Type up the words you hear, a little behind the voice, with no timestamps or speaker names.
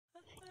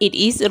It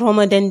is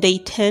Ramadan day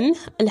 10.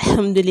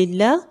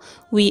 Alhamdulillah,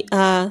 we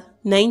are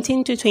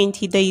 19 to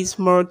 20 days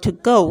more to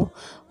go.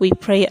 We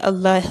pray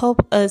Allah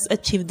help us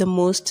achieve the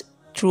most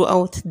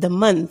throughout the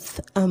month.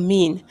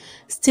 Ameen.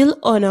 Still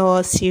on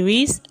our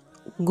series,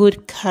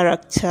 Good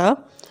Character,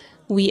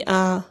 we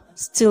are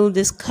still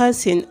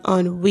discussing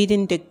on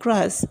weeding the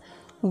grass,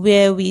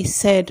 where we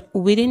said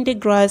weeding the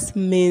grass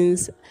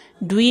means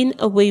doing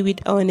away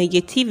with our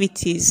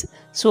negativities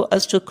so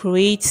as to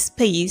create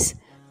space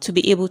to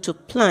be able to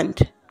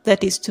plant,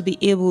 that is, to be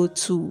able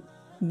to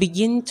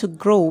begin to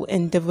grow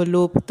and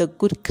develop the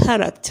good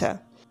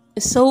character.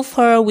 So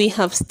far, we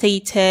have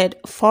stated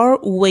 4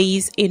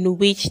 ways in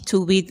which to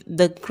weed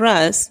the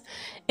grass,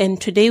 and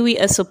today we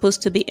are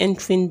supposed to be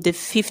entering the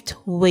 5th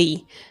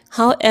way.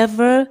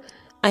 However,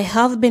 I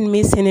have been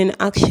missing in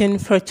action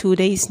for 2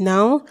 days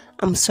now.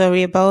 I'm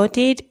sorry about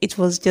it. It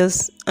was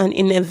just an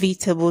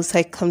inevitable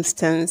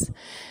circumstance.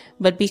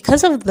 But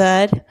because of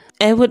that,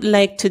 I would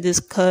like to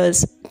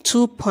discuss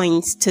 2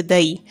 points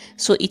today.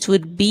 So it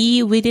would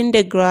be weeding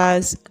the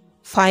grass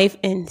 5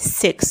 and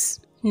 6.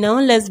 Now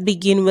let's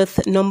begin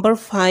with number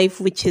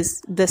 5, which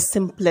is the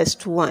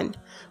simplest one,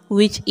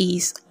 which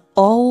is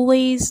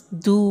always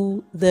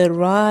do the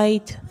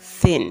right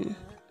thing.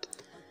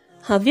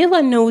 Have you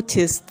ever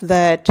noticed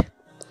that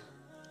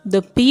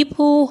the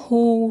people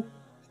who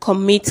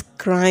commit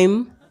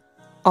crime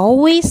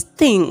always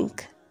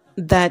think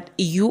that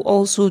you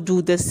also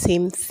do the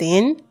same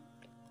thing?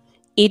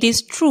 It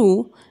is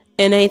true,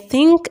 and I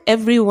think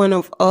every one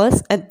of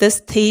us at this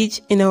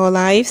stage in our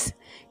lives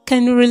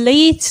can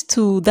relate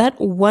to that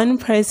one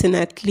person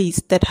at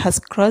least that has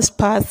crossed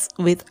paths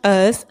with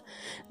us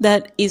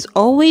that is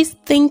always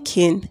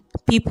thinking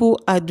people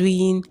are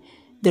doing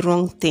the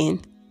wrong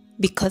thing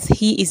because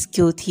he is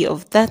guilty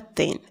of that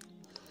thing.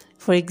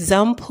 For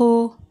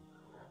example,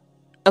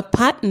 a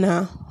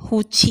partner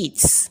who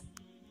cheats,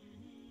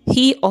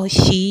 he or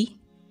she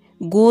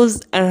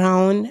goes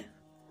around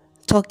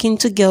talking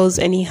to girls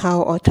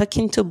anyhow or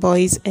talking to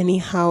boys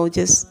anyhow,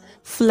 just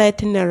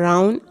flirting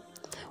around,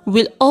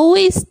 will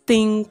always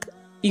think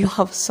you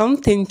have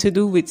something to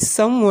do with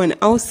someone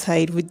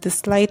outside with the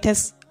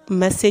slightest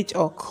message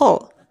or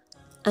call.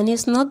 And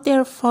it's not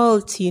their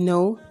fault,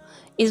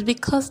 It's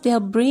because their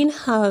brain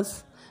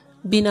has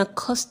been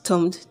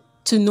accustomed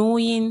to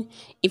knowing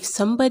if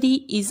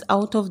somebody is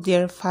out of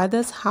their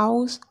father's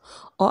house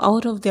or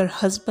out of their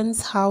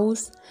husband's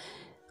house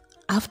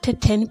after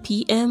 10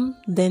 p.m.,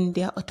 then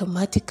they are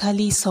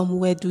automatically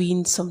somewhere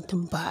doing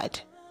something bad.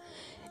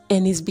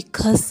 And it's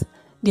because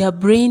their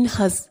brain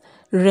has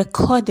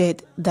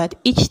recorded that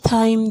each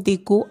time they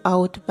go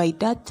out by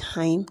that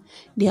time,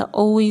 they are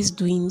always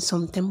doing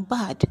something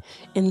bad.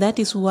 And that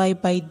is why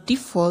by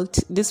default,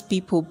 these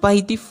people,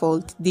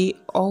 they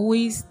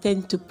always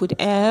tend to put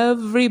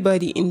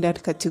everybody in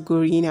that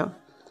category now.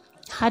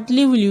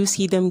 Hardly will you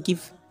see them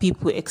give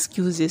people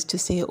excuses to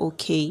say,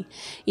 okay,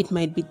 it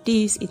might be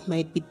this, it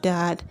might be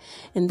that.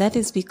 And that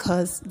is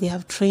because they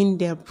have trained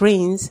their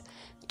brains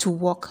to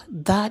work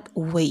that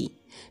way.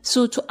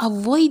 So to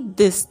avoid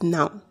this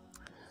now,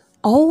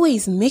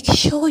 always make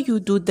sure you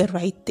do the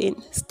right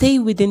thing. Stay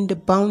within the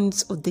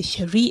bounds of the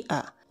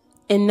Sharia.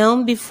 And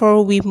now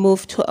before we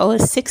move to our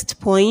 6th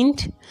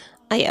point,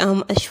 I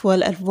am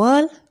Ashwal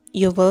Alwal.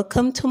 You're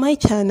welcome to my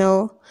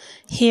channel.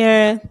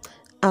 Here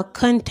are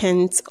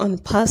contents on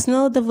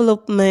personal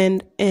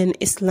development and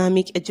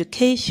Islamic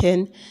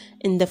education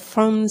in the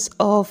forms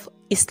of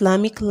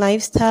Islamic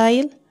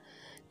lifestyle,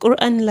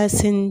 Qur'an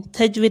lesson,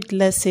 Tajweed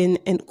lesson,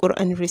 and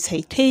Qur'an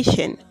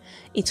recitation.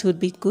 It would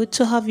be good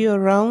to have you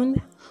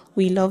around.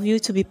 We love you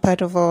to be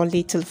part of our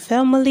little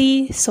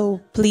family,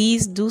 so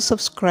please do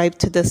subscribe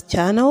to this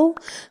channel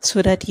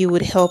so that you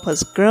would help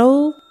us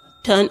grow.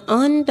 Turn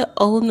on the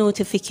all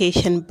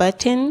notification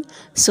button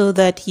so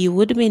that you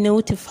would be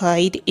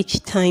notified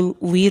each time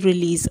we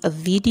release a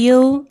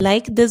video.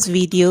 Like this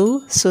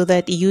video so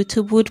that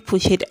YouTube would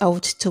push it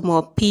out to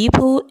more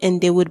people and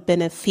they would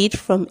benefit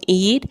from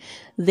it,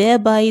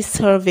 thereby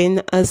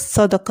serving as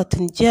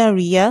sadaqatun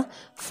jariyah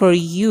for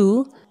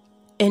you.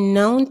 And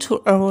now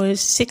to our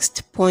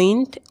 6th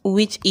point,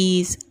 which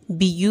is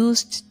be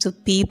used to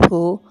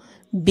people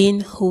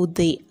being who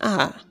they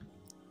are.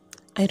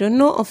 I don't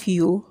know of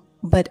you,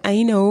 but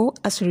I know,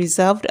 as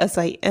reserved as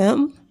I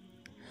am,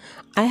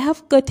 I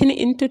have gotten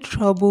into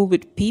trouble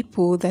with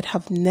people that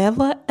have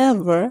never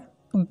ever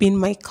been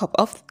my cup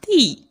of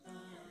tea.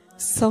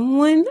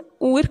 Someone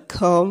would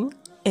come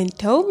and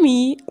tell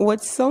me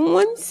what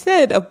someone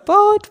said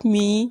about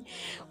me,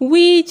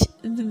 which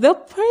the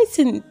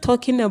person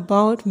talking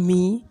about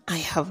me, I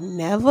have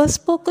never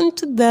spoken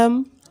to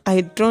them.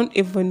 I don't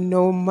even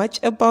know much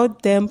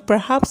about them.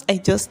 Perhaps I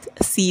just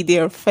see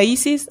their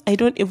faces. I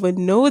don't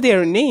even know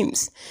their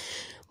names.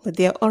 But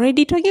they're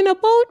already talking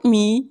about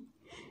me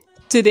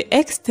to the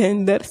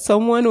extent that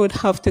someone would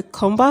have to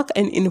come back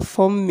and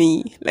inform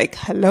me. Like,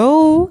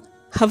 hello,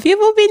 have you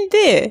ever been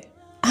there?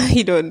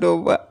 I don't know,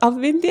 but I've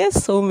been there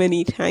so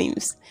many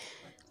times.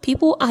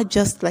 People are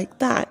just like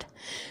that.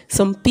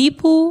 Some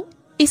people,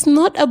 it's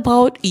not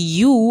about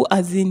you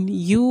as in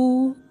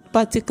you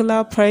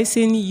particular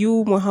person,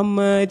 you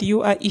Muhammad, you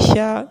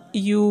Aisha,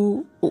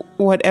 you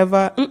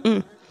whatever.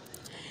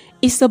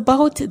 It's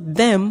about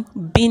them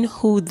being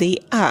who they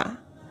are.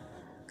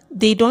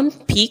 They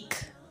don't pick,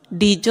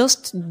 they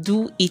just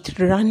do it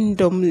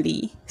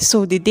randomly.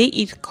 So the day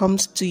it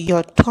comes to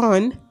your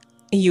turn,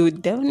 you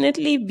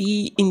definitely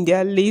be in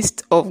their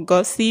list of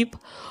gossip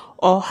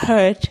or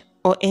hurt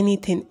or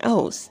anything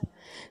else.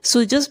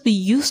 So just be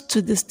used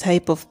to this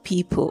type of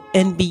people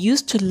and be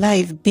used to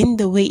life being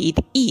the way it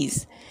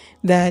is,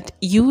 that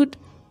you would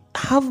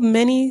have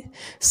many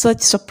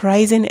such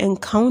surprising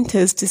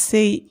encounters to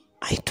say,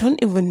 I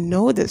don't even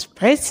know this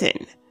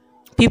person.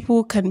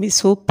 People can be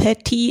so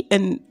petty,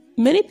 and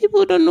many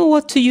people don't know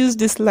what to use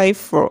this life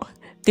for.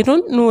 They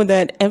don't know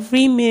that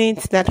every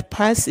minute that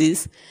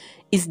passes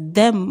is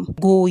them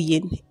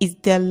going, is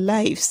their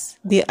lives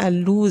they are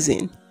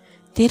losing.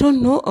 They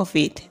don't know of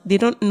it. They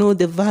don't know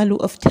the value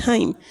of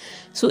time.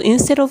 So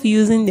instead of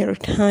using their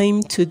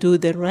time to do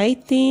the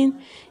right thing,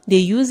 they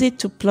use it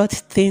to plot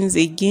things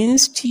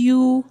against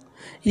you.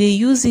 They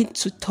use it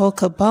to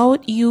talk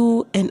about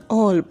you and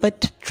all.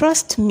 But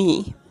trust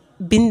me,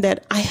 being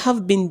that I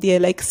have been there,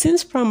 like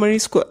since primary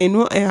school, I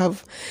know I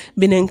have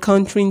been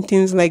encountering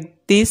things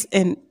like this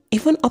and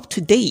even up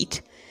to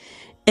date.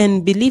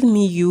 And believe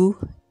me,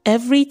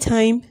 every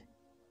time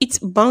it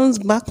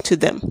bounced back to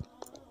them.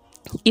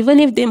 Even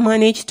if they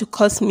manage to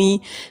cause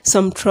me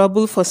some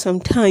trouble for some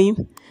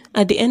time,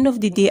 at the end of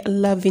the day,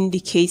 Allah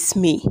vindicates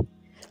me.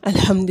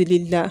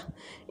 Alhamdulillah.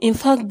 In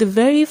fact, the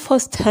very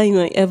first time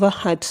I ever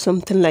had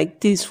something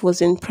like this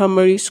was in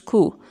primary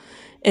school.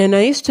 And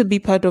I used to be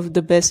part of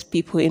the best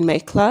people in my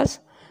class.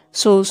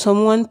 So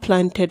someone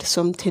planted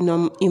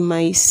something in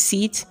my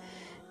seat.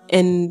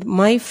 And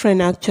my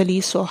friend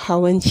actually saw her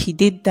when she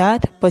did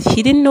that, but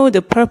she didn't know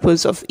the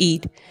purpose of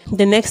it.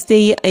 The next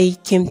day, I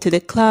came to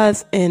the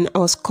class and I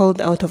was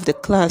called out of the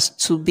class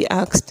to be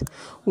asked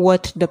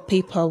what the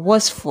paper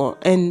was for.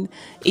 And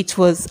it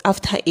was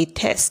after a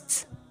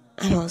test.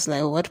 And I was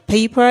like, what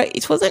paper?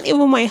 It wasn't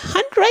even my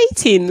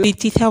handwriting. The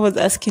teacher was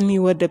asking me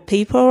what the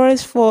paper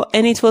was for,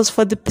 and it was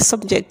for the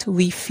subject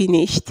we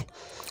finished.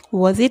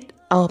 Was it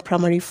our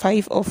primary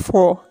 5 or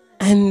 4?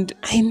 And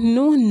I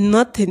know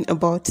nothing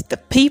about the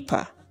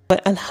paper.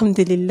 But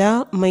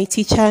Alhamdulillah, my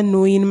teacher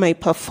knowing my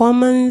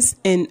performance,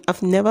 and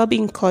I've never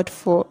been caught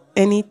for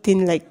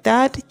anything like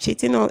that,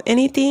 cheating or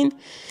anything,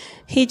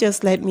 he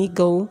just let me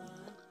go.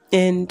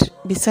 And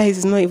besides,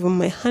 it's not even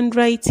my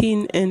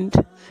handwriting, and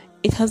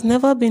it has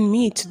never been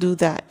me to do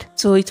that.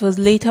 So it was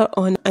later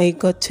on I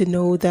got to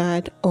know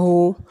that,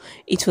 oh,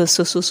 it was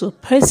so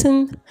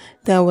person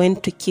that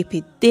went to keep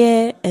it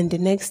there, and the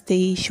next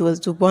day she was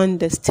the one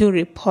that still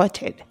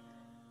reported.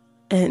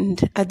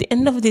 And at the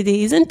end of the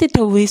day, isn't it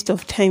a waste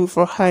of time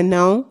for her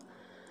now?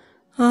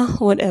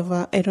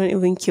 Whatever, I don't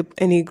even keep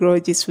any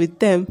grudges with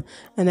them.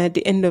 And at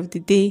the end of the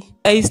day,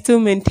 I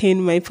still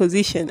maintain my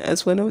position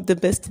as one of the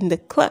best in the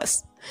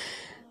class.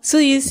 So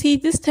you see,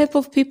 this type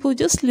of people,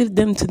 just leave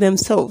them to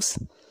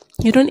themselves.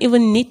 You don't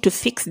even need to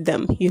fix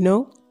them,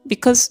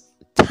 because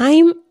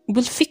time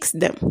will fix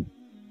them.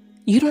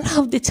 You don't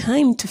have the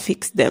time to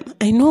fix them.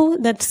 I know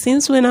that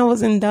since when I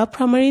was in that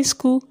primary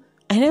school,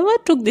 I never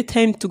took the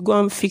time to go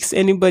and fix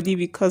anybody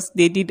because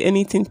they did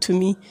anything to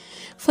me.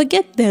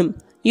 Forget them.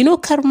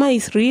 Karma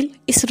is real.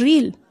 It's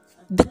real.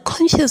 The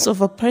conscience of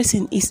a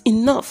person is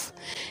enough.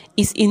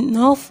 It's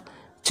enough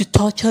to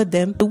torture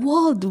them. The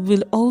world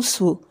will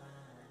also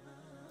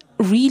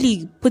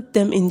really put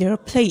them in their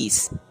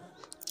place.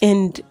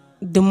 And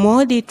the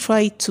more they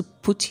try to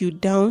put you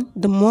down,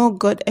 the more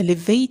God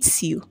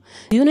elevates you.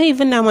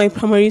 Even at my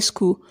primary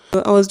school,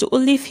 I was the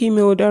only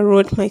female that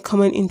wrote my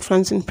common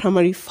entrance in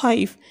primary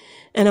 5.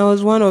 And I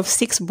was one of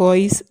 6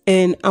 boys,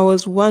 and I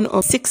was one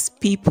of 6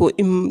 people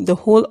in the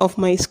whole of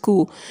my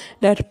school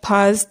that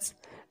passed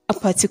a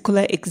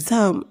particular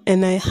exam.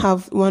 And I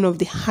have one of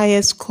the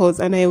highest scores,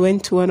 and I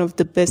went to one of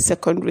the best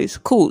secondary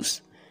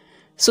schools.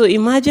 So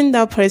imagine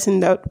that person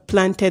that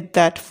planted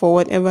that for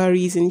whatever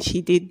reason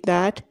she did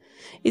that.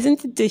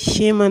 Isn't it a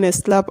shame and a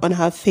slap on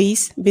her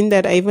face, being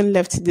that I even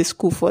left the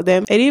school for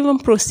them? I didn't even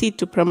proceed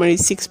to primary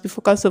 6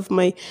 because of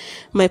my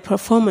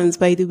performance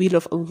by the will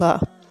of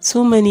Allah.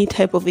 So many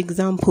type of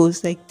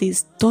examples like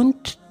this.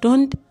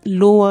 Don't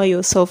lower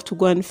yourself to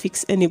go and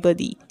fix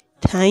anybody.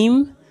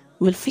 Time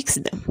will fix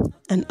them.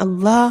 And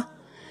Allah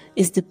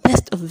is the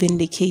best of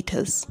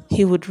vindicators.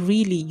 He would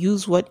really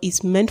use what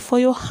is meant for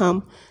your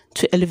harm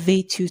to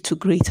elevate you to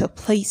greater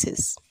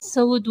places.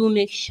 So do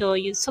make sure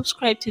you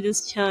subscribe to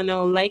this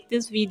channel, like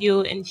this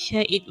video, and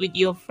share it with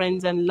your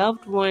friends and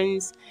loved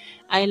ones.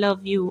 I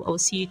love you. I'll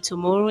see you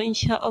tomorrow,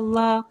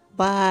 inshallah.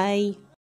 Bye.